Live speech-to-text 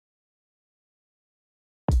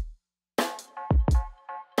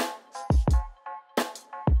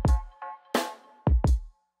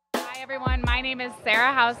Everyone, my name is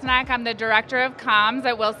Sarah Houseknect. I'm the Director of Comms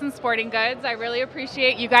at Wilson Sporting Goods. I really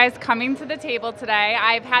appreciate you guys coming to the table today.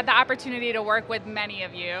 I've had the opportunity to work with many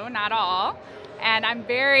of you, not all, and I'm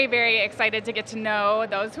very, very excited to get to know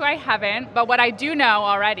those who I haven't, but what I do know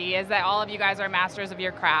already is that all of you guys are masters of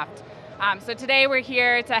your craft. So today we're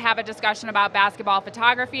here to have a discussion about basketball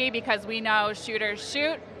photography because we know shooters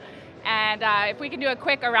shoot, and if we can do a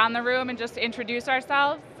quick around the room and just introduce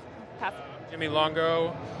ourselves. Jimmy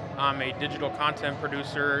Longo. I'm a digital content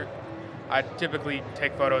producer. I typically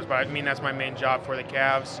take photos, but I mean that's my main job for the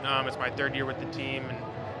Cavs. It's my third year with the team, and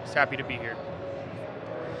just happy to be here.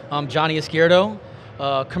 I'm Johnnie Izquierdo,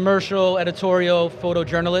 commercial, editorial,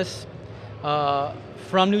 photojournalist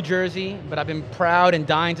from New Jersey, but I've been proud and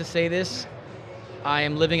dying to say this. I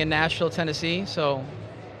am living in Nashville, Tennessee, so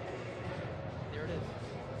there it is.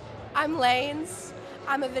 I'm Lanez.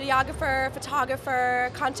 I'm a videographer,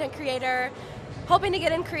 photographer, content creator, hoping to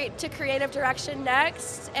get into creative direction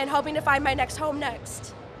next and hoping to find my next home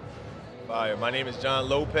next. Fire. My name is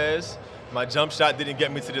Lopez. My jump shot didn't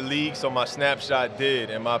get me to the league, so my snapshot did,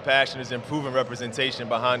 and my passion is improving representation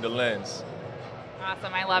behind the lens.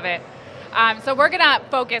 Awesome, I love it. So we're going to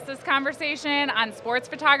focus this conversation on sports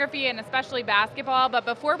photography and especially basketball, but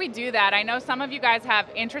before we do that, I know some of you guys have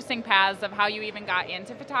interesting paths of how you even got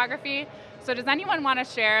into photography. So does anyone want to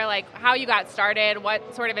share like how you got started,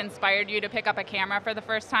 what sort of inspired you to pick up a camera for the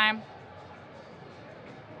first time?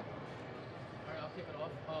 All right, I'll kick it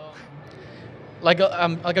off. Like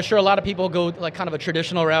I'm sure a lot of people go like kind of a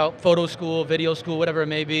traditional route, photo school, video school, whatever it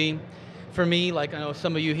may be. For me, like I know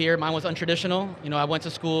some of you here, mine was untraditional. You know, I went to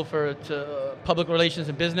school for public relations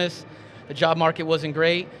and business. The job market wasn't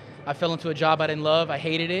great. I fell into a job I didn't love. I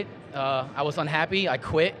hated it. I was unhappy. I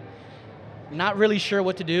quit. Not really sure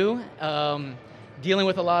what to do. Dealing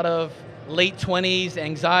with a lot of late 20s,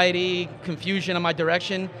 anxiety, confusion on my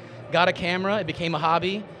direction. Got a camera. It became a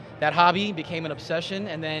hobby. That hobby became an obsession,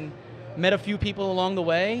 and then met a few people along the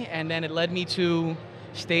way, and then it led me to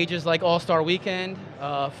stages like All-Star Weekend,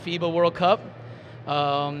 FIBA World Cup,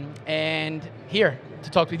 and here to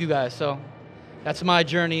talk with you guys. So that's my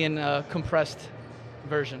journey in a compressed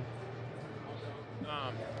version.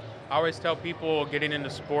 I always tell people getting into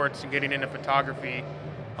sports and getting into photography,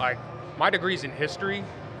 like my degree's in history.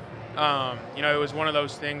 You know, it was one of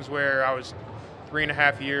those things where I was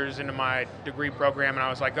 3.5 years into my degree program and I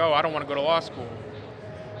was like, oh, I don't want to go to law school.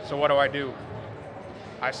 So what do?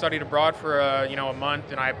 I studied abroad for a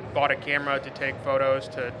month, and I bought a camera to take photos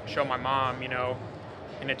to show my mom,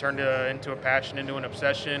 and it turned into a passion, into an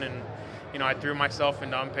obsession, and I threw myself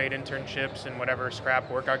into unpaid internships and whatever scrap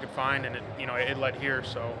work I could find, and it led here.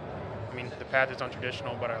 So, I mean, the path is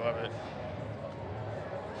untraditional, but I love it.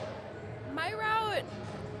 My route,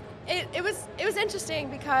 it was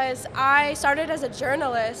interesting because I started as a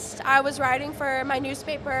journalist. I was writing for my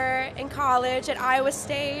newspaper in college at Iowa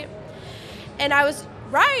State, and I was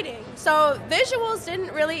writing. So visuals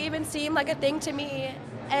didn't really even seem like a thing to me.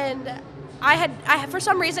 And I for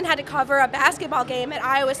some reason had to cover a basketball game at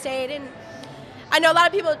Iowa State. And I know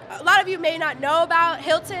a lot of you may not know about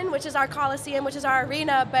Hilton, which is our Coliseum, which is our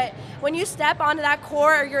arena, but when you step onto that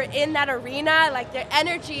court or you're in that arena, like the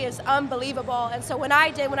energy is unbelievable. And so when I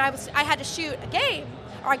had to shoot a game,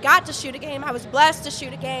 or I got to shoot a game, I was blessed to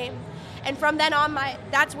shoot a game. And from then on,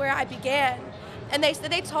 that's where I began. And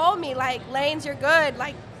they told me, like, Lanez, you're good.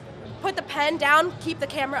 Like, put the pen down, keep the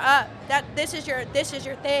camera up. This is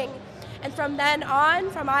your thing. And from then on,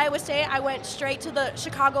 from Iowa State, I went straight to the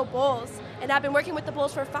Chicago Bulls. And I've been working with the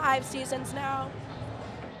Bulls for 5 seasons now.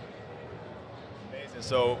 Amazing.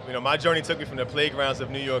 So, my journey took me from the playgrounds of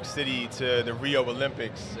New York City to the Rio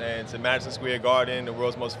Olympics and to Madison Square Garden, the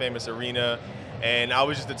world's most famous arena. And I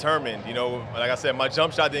was just determined, like I said, my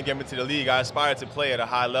jump shot didn't get me to the league. I aspired to play at a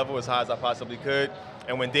high level, as high as I possibly could.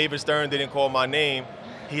 And when David Stern didn't call my name,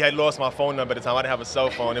 he had lost my phone number at the time. I didn't have a cell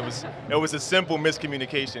phone. It was a simple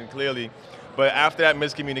miscommunication, clearly. But after that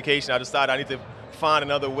miscommunication, I decided I need to find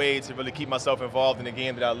another way to really keep myself involved in the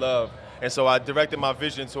game that I love. And so I directed my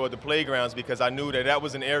vision toward the playgrounds because I knew that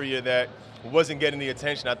was an area that wasn't getting the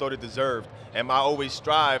attention I thought it deserved. And I always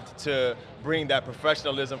strived to bring that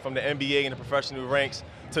professionalism from the NBA and the professional ranks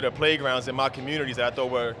to the playgrounds in my communities that I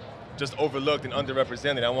thought were just overlooked and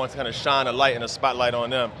underrepresented. I wanted to kind of shine a light and a spotlight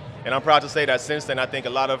on them. And I'm proud to say that since then, I think a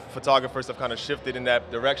lot of photographers have kind of shifted in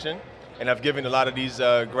that direction and have given a lot of these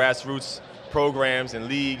grassroots programs and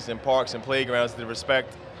leagues and parks and playgrounds the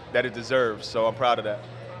respect that it deserves. So I'm proud of that.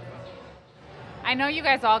 I know you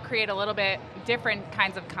guys all create a little bit different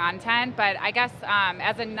kinds of content, but I guess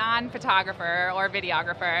as a non-photographer or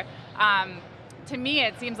videographer, to me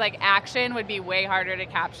it seems like action would be way harder to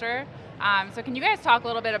capture. So can you guys talk a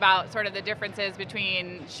little bit about sort of the differences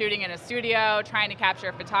between shooting in a studio, trying to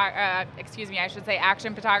capture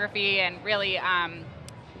action photography, and really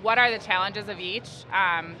what are the challenges of each?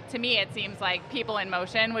 To me, it seems like people in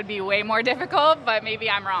motion would be way more difficult, but maybe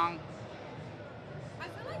I'm wrong. I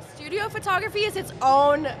feel like studio photography is its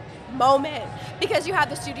own moment because you have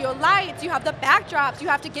the studio lights, you have the backdrops, you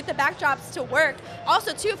have to get the backdrops to work.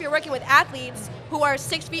 Also, too, if you're working with athletes who are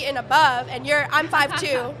 6 feet and above, and I'm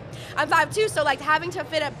 5'2", I'm 5'2", so like having to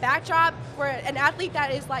fit a backdrop for an athlete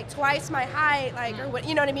that is like twice my height, like or what,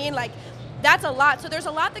 you know what I mean, like. That's a lot. So there's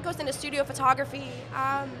a lot that goes into studio photography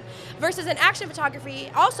versus an action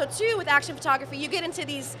photography. Also, too, with action photography, you get into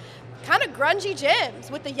these kind of grungy gyms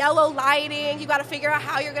with the yellow lighting. You got to figure out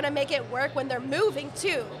how you're going to make it work when they're moving,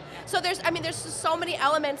 too. So there's just so many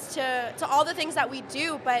elements to all the things that we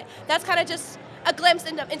do, but that's kind of just a glimpse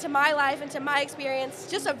into my life, into my experience.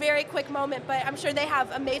 Just a very quick moment, but I'm sure they have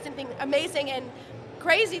amazing and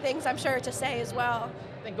crazy things, I'm sure, to say as well.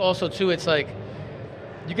 I think also, too, it's like,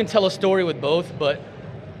 you can tell a story with both, but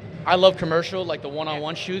I love commercial, like the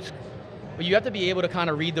one-on-one shoots, but you have to be able to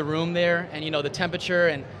kind of read the room there and, the temperature,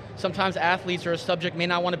 and sometimes athletes or a subject may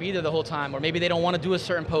not want to be there the whole time, or maybe they don't want to do a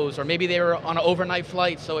certain pose, or maybe they were on an overnight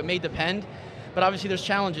flight, so it may depend. But obviously there's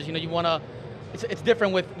challenges, you want to, it's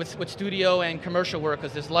different with studio and commercial work,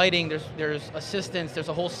 because there's lighting, there's assistants, there's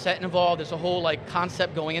a whole set involved, there's a whole like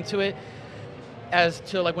concept going into it. As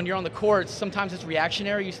to like when you're on the court, sometimes it's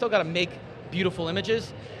reactionary, you still got to make beautiful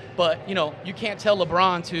images, but you can't tell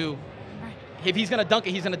LeBron to, if he's gonna dunk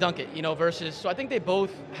it, he's gonna dunk it, versus, so I think they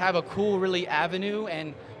both have a cool really avenue,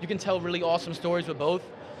 and you can tell really awesome stories with both.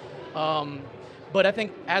 But I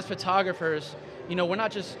think as photographers, we're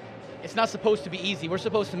not just, it's not supposed to be easy, we're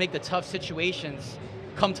supposed to make the tough situations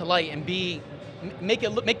come to light and make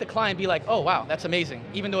the client be like, oh wow, that's amazing,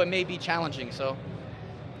 even though it may be challenging. So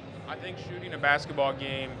I think shooting a basketball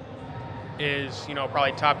game is,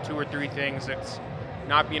 probably top 2 or 3 things. It's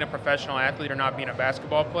not being a professional athlete or not being a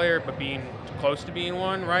basketball player, but being close to being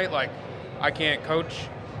one, right? Like, I can't coach,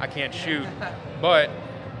 I can't shoot, but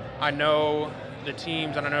I know the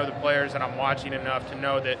teams and I know the players that I'm watching enough to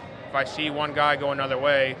know that if I see one guy go another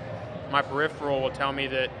way, my peripheral will tell me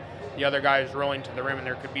that the other guy is rolling to the rim and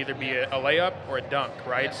there could either be a layup or a dunk,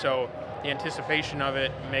 right? So the anticipation of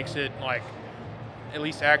it makes it like, at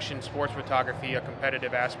least action sports photography, a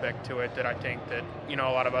competitive aspect to it that I think that, a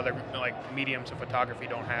lot of other like mediums of photography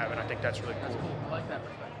don't have, and I think that's really cool. I like that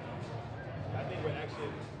perspective. I think with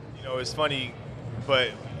action, it's funny,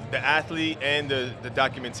 but the athlete and the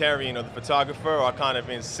documentarian or the photographer are kind of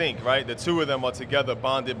in sync, right? The two of them are together,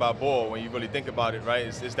 bonded by ball. When you really think about it, right?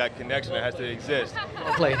 It's that connection that has to exist.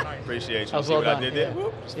 Well played. Appreciate you. Well See what done. I did there? Yeah.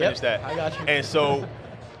 Just finish that. I got you. And so,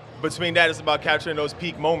 between that, it's about capturing those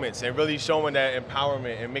peak moments and really showing that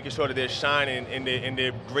empowerment and making sure that they're shining in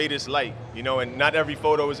their greatest light, and not every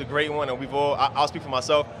photo is a great one, and I'll speak for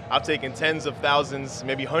myself, I've taken tens of thousands,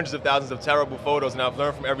 maybe hundreds of thousands of terrible photos, and I've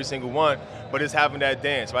learned from every single one, but it's having that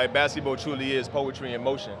dance, right? Basketball truly is poetry in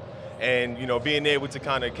motion, and, being able to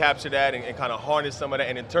kind of capture that and kind of harness some of that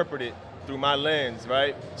and interpret it through my lens,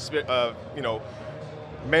 right?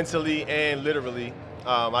 Mentally and literally,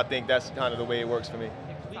 I think that's kind of the way it works for me.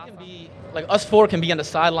 We can be, like us 4 can be on the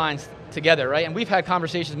sidelines together, right? And we've had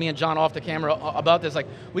conversations, me and John off the camera, about this. Like,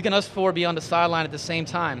 us 4 be on the sideline at the same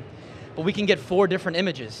time, but we can get 4 different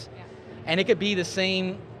images. Yeah. And it could be the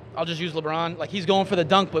same, I'll just use LeBron, like he's going for the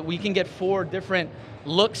dunk, but we can get 4 different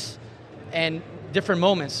looks and different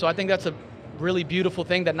moments. So I think that's a really beautiful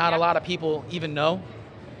thing that not a lot of people even know.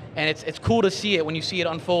 And it's cool to see it when you see it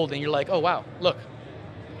unfold and you're like, oh wow, look.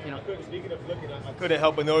 Speaking of looking, I couldn't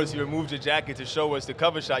help but notice you removed your jacket to show us the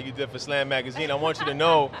cover shot you did for Slam Magazine. I want you to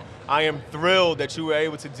know I am thrilled that you were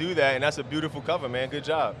able to do that, and that's a beautiful cover, man. Good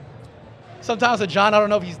job. Sometimes with John, I don't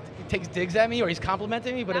know if he takes digs at me or he's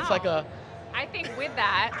complimenting me, but it's like a... I think with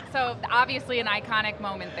that, so obviously an iconic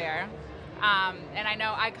moment there. And I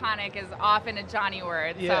know iconic is often a Johnnie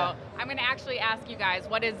word, so I'm going to actually ask you guys,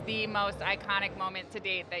 what is the most iconic moment to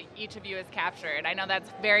date that each of you has captured? I know that's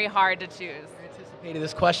very hard to choose. I anticipated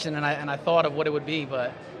this question, and I thought of what it would be,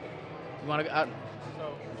 but you want to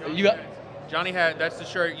go? Johnnie had, that's the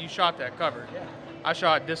shirt, you shot that cover. Yeah. I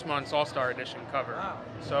shot this month's All-Star Edition cover. Wow.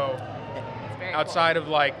 So outside of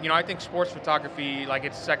like, I think sports photography, like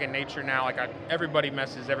it's second nature now. Like everybody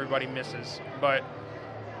messes, everybody misses, but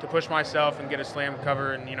to push myself and get a Slam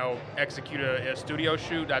cover and, execute a studio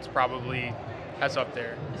shoot, that's up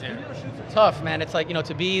there. Studio shoots are tough, man. It's like,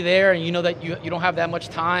 to be there and you know that you don't have that much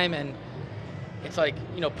time, and it's like,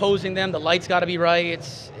 posing them, the lights got to be right.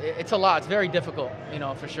 It's a lot. It's very difficult,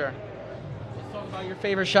 for sure. Let's talk about your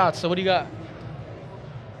favorite shots. So what do you got?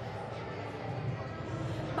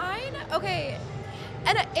 Okay,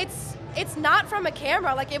 and it's not from a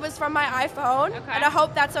camera. Like, it was from my iPhone, Okay. and I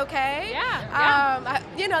hope that's okay. Yeah.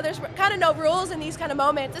 You know, there's kind of no rules in these kind of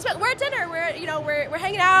moments. We're at dinner. We're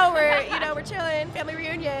hanging out. We're chilling. Family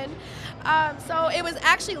reunion. So it was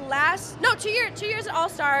actually 2 years at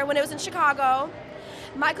All-Star when it was in Chicago.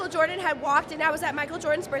 Michael Jordan had walked in. I was at Michael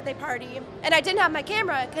Jordan's birthday party, and I didn't have my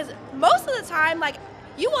camera because most of the time, like,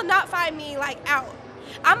 you will not find me like out.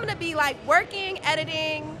 I'm gonna be like working,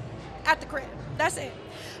 editing at the crib. That's it.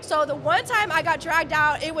 So the one time I got dragged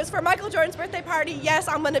out, it was for Michael Jordan's birthday party. Yes,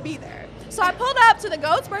 I'm gonna be there. So I pulled up to the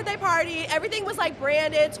GOAT's birthday party. Everything was like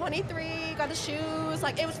branded, 23, got the shoes,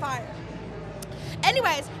 like it was fire.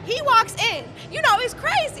 Anyways, he walks in. You know, it's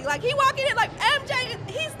crazy. Like, he walking in like MJ,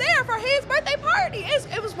 he's there for his birthday party.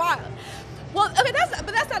 It was wild. Well, okay,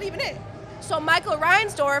 but that's not even it. So Michael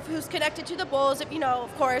Reinsdorf, who's connected to the Bulls, you know,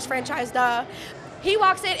 of course, franchise duh, he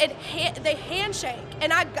walks in and they handshake,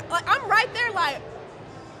 and I'm right there like,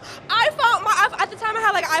 at the time I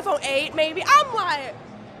had like an iPhone 8 maybe. I'm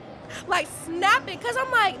like snapping, because I'm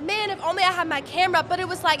like, man, if only I had my camera. But it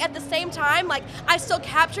was like, at the same time, like, I still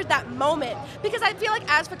captured that moment, because I feel like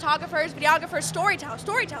as photographers, videographers,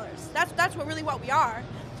 storytellers, that's what we are.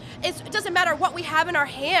 It doesn't matter what we have in our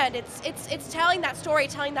hand. It's telling that story,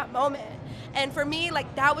 telling that moment. And for me,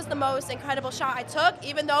 like, that was the most incredible shot I took.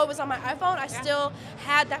 Even though it was on my iPhone, I still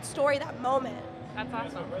had that story, that moment. That's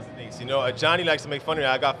awesome. You know, Johnnie likes to make fun of me.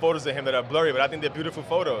 I got photos of him that are blurry, but I think they're beautiful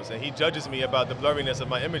photos, and he judges me about the blurriness of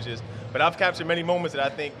my images. But I've captured many moments that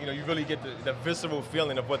I think, you know, you really get the visceral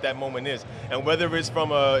feeling of what that moment is. And whether it's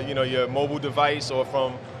from a, you know, your mobile device or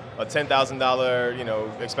from a $10,000, you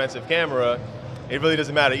know, expensive camera, it really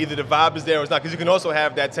doesn't matter. Either the vibe is there or it's not, because you can also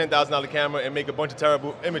have that $10,000 camera and make a bunch of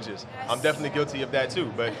terrible images. Yes. I'm definitely guilty of that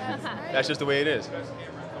too, but that's just the way it is. The best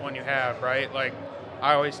camera is the one you have, right? Like,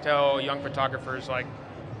 I always tell young photographers, like,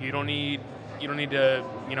 you don't need to,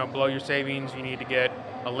 you know, blow your savings. You need to get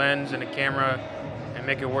a lens and a camera and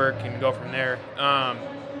make it work and go from there.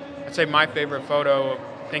 I'd say my favorite photo,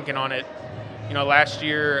 thinking on it, you know, last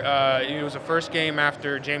year, it was the first game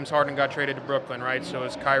after James Harden got traded to Brooklyn, right? So it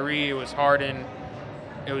was Kyrie, it was Harden,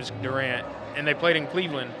 it was Durant. And they played in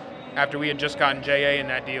Cleveland after we had just gotten JA in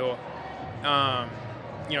that deal.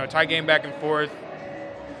 You know, tie game back and forth.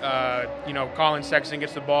 You know, Colin Sexton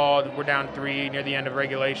gets the ball. We're down 3 near the end of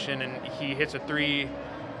regulation, and he hits a 3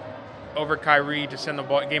 over Kyrie to send the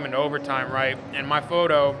game into overtime, right? And my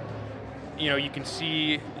photo, you know, you can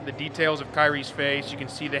see the details of Kyrie's face. You can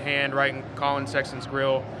see the hand right in Colin Sexton's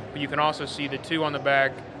grill, but you can also see the 2 on the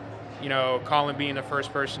back. You know, Colin being the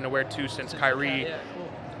first person to wear 2 since Kyrie. Yeah, cool.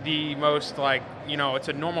 The most, like, you know, it's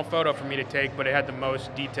a normal photo for me to take, but it had the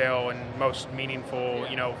most detail and most meaningful,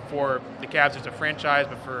 you know, for the Cavs as a franchise,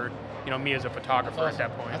 but for, you know, me as a photographer at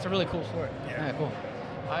that point. That's a really cool story. Yeah. Cool.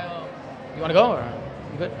 You want to go, or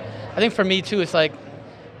you good? I think for me too, it's like,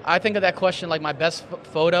 I think of that question like my best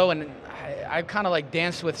photo, and I kind of like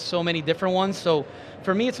danced with so many different ones. So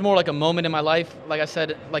for me, it's more like a moment in my life. Like I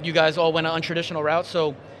said, like you guys all went an untraditional route.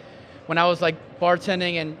 So when I was like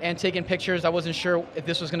bartending and taking pictures, I wasn't sure if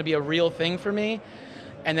this was going to be a real thing for me.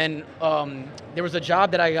 And then there was a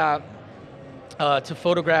job that I got to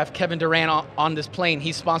photograph Kevin Durant on this plane.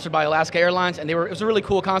 He's sponsored by Alaska Airlines, and it was a really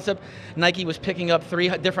cool concept. Nike was picking up 3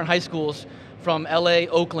 different high schools from LA,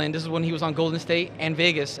 Oakland. This is when he was on Golden State, and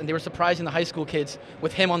Vegas, and they were surprising the high school kids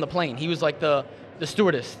with him on the plane. He was like the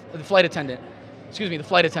stewardess, the flight attendant. Excuse me, the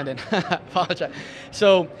flight attendant. Apologize.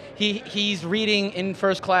 So he's reading in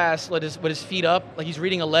first class with his feet up, like he's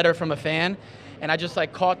reading a letter from a fan, and I just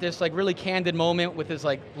like caught this like really candid moment with his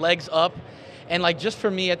like legs up, and like just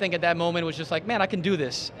for me, I think at that moment it was just like, man, I can do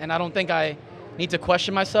this, and I don't think I need to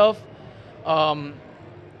question myself.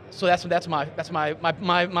 So that's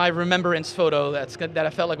my remembrance photo that I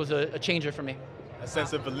felt like was a changer for me. A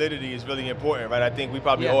sense of validity is really important, right? I think we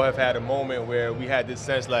probably all have had a moment where we had this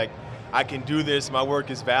sense like, I can do this, my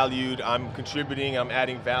work is valued, I'm contributing, I'm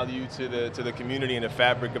adding value to the community and the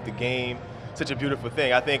fabric of the game. Such a beautiful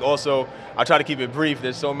thing. I think also, I'll try to keep it brief,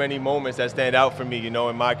 there's so many moments that stand out for me, you know,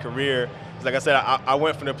 in my career. Like I said, I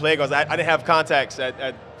went from the playgrounds, I didn't have contacts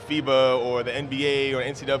at FIBA or the NBA or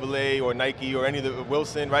NCAA or Nike or any of the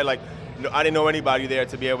Wilson, right? Like, I didn't know anybody there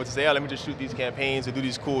to be able to say, oh, let me just shoot these campaigns or do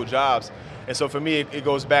these cool jobs. And so for me, it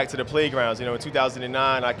goes back to the playgrounds. You know, in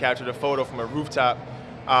 2009, I captured a photo from a rooftop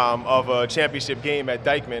of a championship game at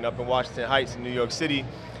Dyckman up in Washington Heights in New York City.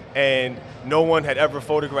 And no one had ever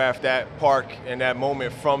photographed that park and that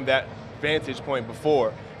moment from that vantage point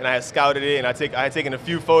before. And I had scouted it, and I had taken a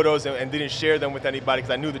few photos and didn't share them with anybody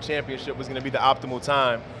because I knew the championship was going to be the optimal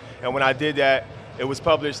time. And when I did that, it was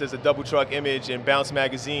published as a double truck image in Bounce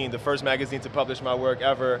magazine, the first magazine to publish my work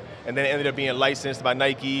ever, and then it ended up being licensed by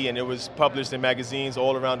Nike, and it was published in magazines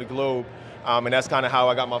all around the globe. And that's kind of how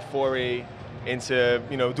I got my foray into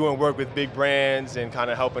doing work with big brands and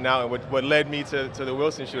kind of helping out, and what led me to the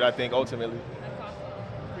Wilson shoot, I think, ultimately. That's awesome.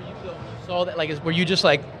 For you, though, when you saw that, like, were you just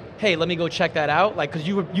like, hey, let me go check that out? Like, because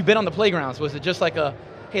you've been on the playgrounds. Was it just like a,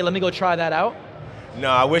 hey, let me go try that out? No,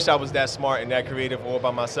 I wish I was that smart and that creative all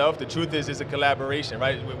by myself. The truth is, it's a collaboration,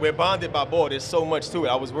 right? We're bonded by ball. There's so much to it.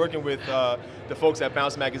 I was working with the folks at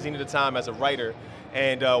Bounce magazine at the time as a writer,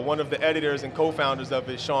 and one of the editors and co-founders of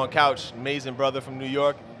it, Sean Couch, amazing brother from New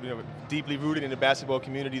York, deeply rooted in the basketball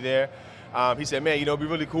community there. He said, man, it'd be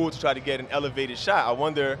really cool to try to get an elevated shot. I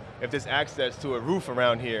wonder if there's access to a roof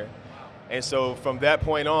around here. And so from that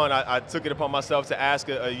point on, I took it upon myself to ask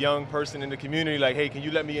a young person in the community, like, hey, can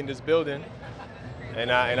you let me in this building? And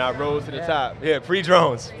I rose to the top. Yeah,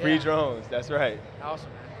 pre-drones, pre-drones, that's right. Awesome.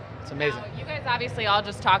 It's amazing. Now, you guys obviously all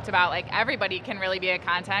just talked about, like, everybody can really be a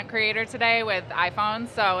content creator today with iPhones.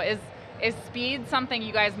 So is speed something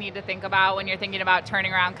you guys need to think about when you're thinking about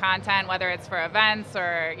turning around content, whether it's for events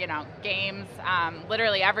or games?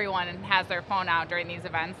 Literally everyone has their phone out during these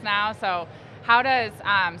events now. So how does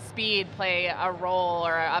speed play a role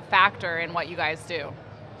or a factor in what you guys do?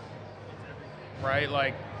 Right,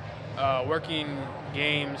 like working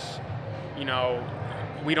games,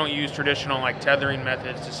 we don't use traditional like tethering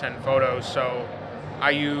methods to send photos. So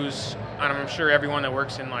I use, and I'm sure everyone that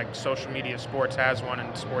works in like social media sports has one,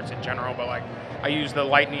 and sports in general, but like I use the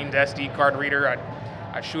Lightning SD card reader.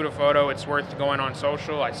 I shoot a photo, it's worth going on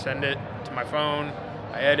social, I send it to my phone,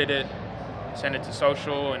 I edit it, send it to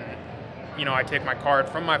social, and I take my card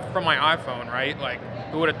from my iPhone, right? Like,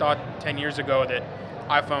 who would have thought 10 years ago that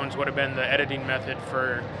iPhones would have been the editing method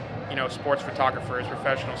for, sports photographers,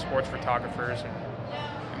 professional sports photographers. And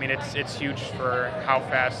I mean, it's huge for how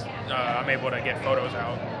fast I'm able to get photos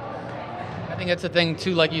out. I think that's the thing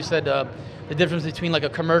too, like you said, the difference between like a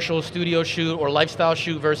commercial studio shoot or lifestyle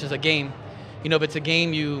shoot versus a game. If it's a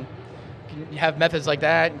game, you can have methods like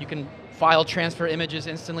that. You can file transfer images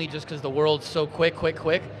instantly just because the world's so quick.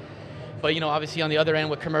 But obviously on the other end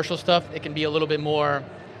with commercial stuff, it can be a little bit more.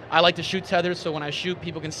 I like to shoot tethered, so when I shoot,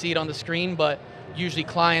 people can see it on the screen, but usually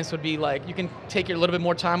clients would be like, you can take a little bit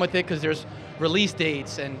more time with it because there's release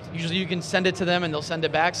dates, and usually you can send it to them and they'll send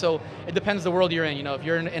it back. So it depends the world you're in. If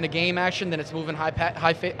you're in a game action, then it's moving high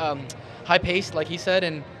paced, like he said,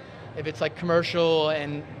 and if it's like commercial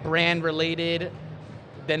and brand related,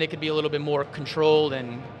 then it could be a little bit more controlled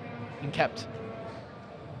and kept.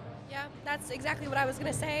 Yeah, that's exactly what I was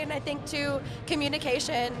going to say. And I think too,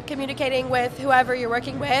 communicating with whoever you're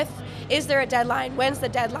working with. Is there a deadline? When's the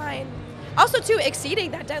deadline? Also too,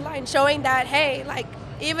 exceeding that deadline, showing that, hey, like,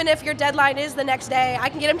 even if your deadline is the next day, I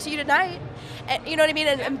can get them to you tonight. And, you know what I mean?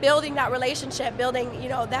 And building that relationship, building,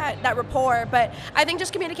 that rapport. But I think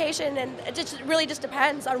just communication, and it just really just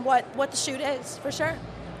depends on what the shoot is, for sure.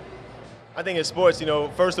 I think in sports,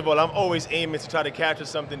 first of all, I'm always aiming to try to capture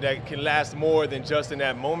something that can last more than just in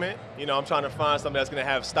that moment. I'm trying to find something that's going to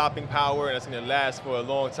have stopping power and that's going to last for a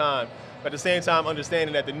long time. But at the same time,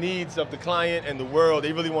 understanding that the needs of the client and the world,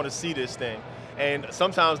 they really want to see this thing. And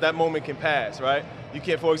sometimes that moment can pass, right? You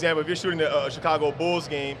can't, for example, if you're shooting a Chicago Bulls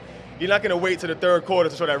game, you're not going to wait to the third quarter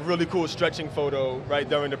to show that really cool stretching photo, right,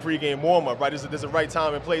 during the pregame warm-up, right? There's a right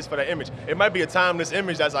time and place for that image. It might be a timeless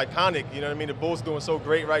image that's iconic, you know what I mean? The Bulls doing so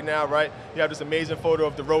great right now, right? You have this amazing photo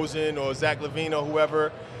of DeRozan or Zach LaVine or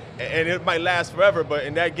whoever, and it might last forever, but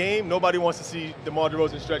in that game, nobody wants to see DeMar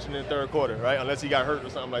DeRozan stretching in the third quarter, right? Unless he got hurt or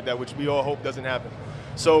something like that, which we all hope doesn't happen.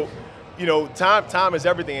 So, time is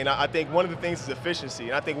everything, and I think one of the things is efficiency.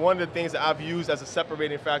 And I think one of the things that I've used as a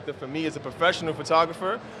separating factor for me as a professional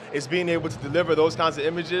photographer is being able to deliver those kinds of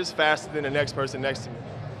images faster than the next person next to me.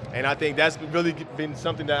 And I think that's really been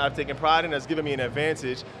something that I've taken pride in, that's given me an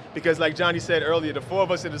advantage. Because like Johnnie said earlier, the four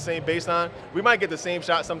of us at the same baseline, we might get the same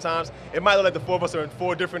shot sometimes. It might look like the four of us are in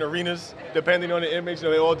 4 different arenas, depending on the image.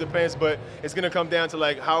 It all depends, but it's going to come down to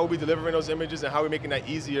like how are we delivering those images and how are we making that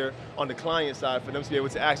easier on the client side for them to be able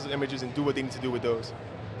to access those images and do what they need to do with those.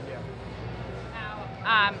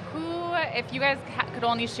 Now, if you guys could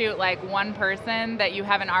only shoot like one person that you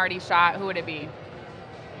haven't already shot, who would it be?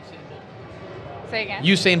 Say again.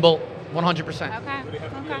 Usain Bolt, 100%. Okay. Would it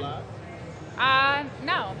have to be alive?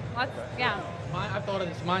 No. Yeah. I thought of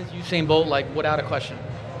this. Mine's Usain Bolt, like without a question.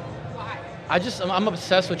 Why? I'm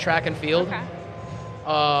obsessed with track and field. Okay.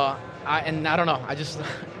 And I don't know.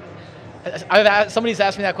 Somebody's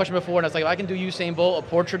asked me that question before, and I was like, if I can do Usain Bolt, a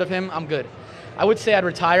portrait of him, I'm good. I would say I'd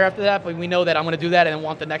retire after that, but we know that I'm going to do that and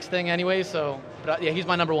want the next thing anyway. So, but yeah, he's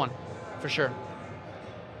my number one, for sure.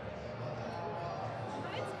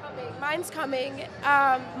 Mine's coming.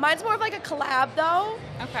 Mine's more of like a collab though.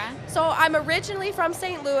 Okay. So I'm originally from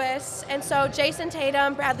St. Louis, and so Jason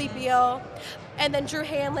Tatum, Bradley Beal, and then Drew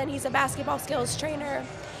Hanlon, he's a basketball skills trainer.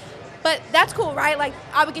 But that's cool, right? Like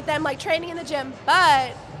I would get them like training in the gym,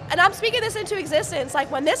 and I'm speaking this into existence. Like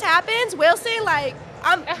when this happens, Wilson, like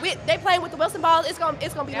they playing with the Wilson balls, it's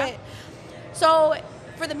gonna be lit. So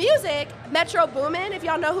for the music, Metro Boomin, if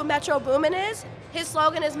y'all know who Metro Boomin is, his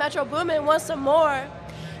slogan is Metro Boomin, want some more.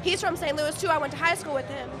 He's from St. Louis too. I went to high school with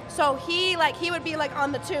him. So he would be like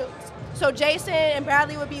on the tunes. So Jason and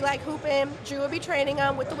Bradley would be like hooping, Drew would be training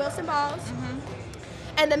them with the Wilson balls,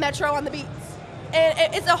 and then Metro on the beats.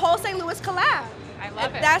 And it's a whole St. Louis collab. I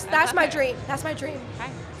love it. That's my dream. That's my dream. Okay.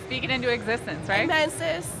 Speak it into existence, right? Amen,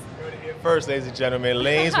 sis. First, ladies and gentlemen,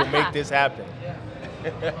 Lanez will make this happen.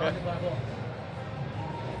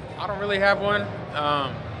 I don't really have one.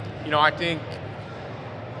 I think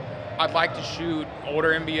I'd like to shoot older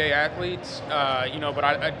NBA athletes, but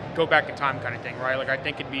I'd go back in time kind of thing, right? Like I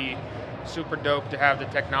think it'd be super dope to have the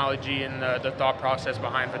technology and the thought process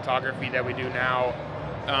behind photography that we do now,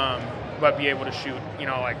 but be able to shoot,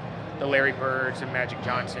 like the Larry Birds and Magic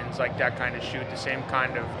Johnsons, like that kind of shoot, the same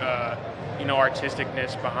kind of,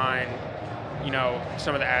 artisticness behind,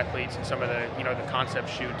 some of the athletes and some of the, the concept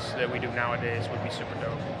shoots that we do nowadays would be super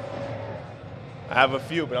dope. I have a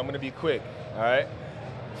few, but I'm going to be quick, all right?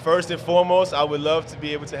 First and foremost, I would love to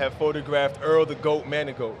be able to have photographed Earl the GOAT, Man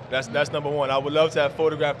the GOAT. That's number one. I would love to have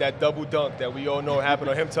photographed that double dunk that we all know happened,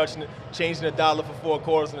 or him changing $1 for 4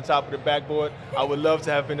 quarters on the top of the backboard. I would love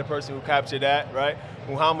to have been the person who captured that, right?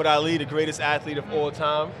 Muhammad Ali, the greatest athlete of all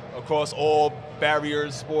time, across all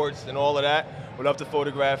barriers, sports, and all of that. Would love to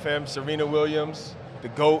photograph him. Serena Williams, the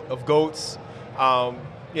GOAT of GOATs. I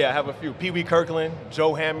have a few. Pee Wee Kirkland,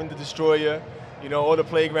 Joe Hammond, the Destroyer. All the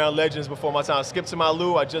playground legends before my time. Skip to my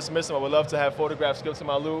Lou, I just missed him. I would love to have photographed Skip to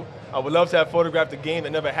my Lou. I would love to have photographed the game that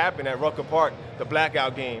never happened at Rucker Park, the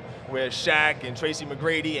blackout game, where Shaq and Tracy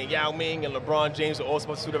McGrady and Yao Ming and LeBron James were all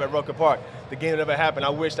supposed to suit up at Rucker Park. The game that never happened. I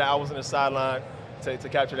wish that I was on the sideline to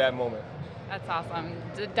capture that moment. That's awesome.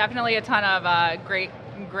 Definitely a ton of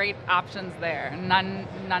great options there.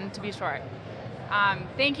 None to be short.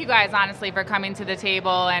 Thank you guys, honestly, for coming to the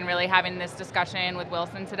table and really having this discussion with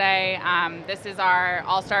Wilson today. This is our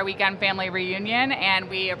All-Star Weekend family reunion, and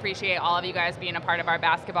we appreciate all of you guys being a part of our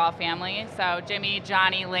basketball family. So Jimmy,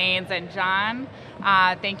 Johnnie, Lanez, and John,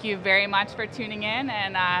 thank you very much for tuning in,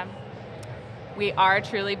 and we are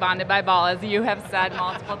truly bonded by ball, as you have said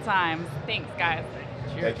multiple times. Thanks, guys.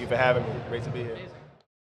 Thank you for having me. Great to be here.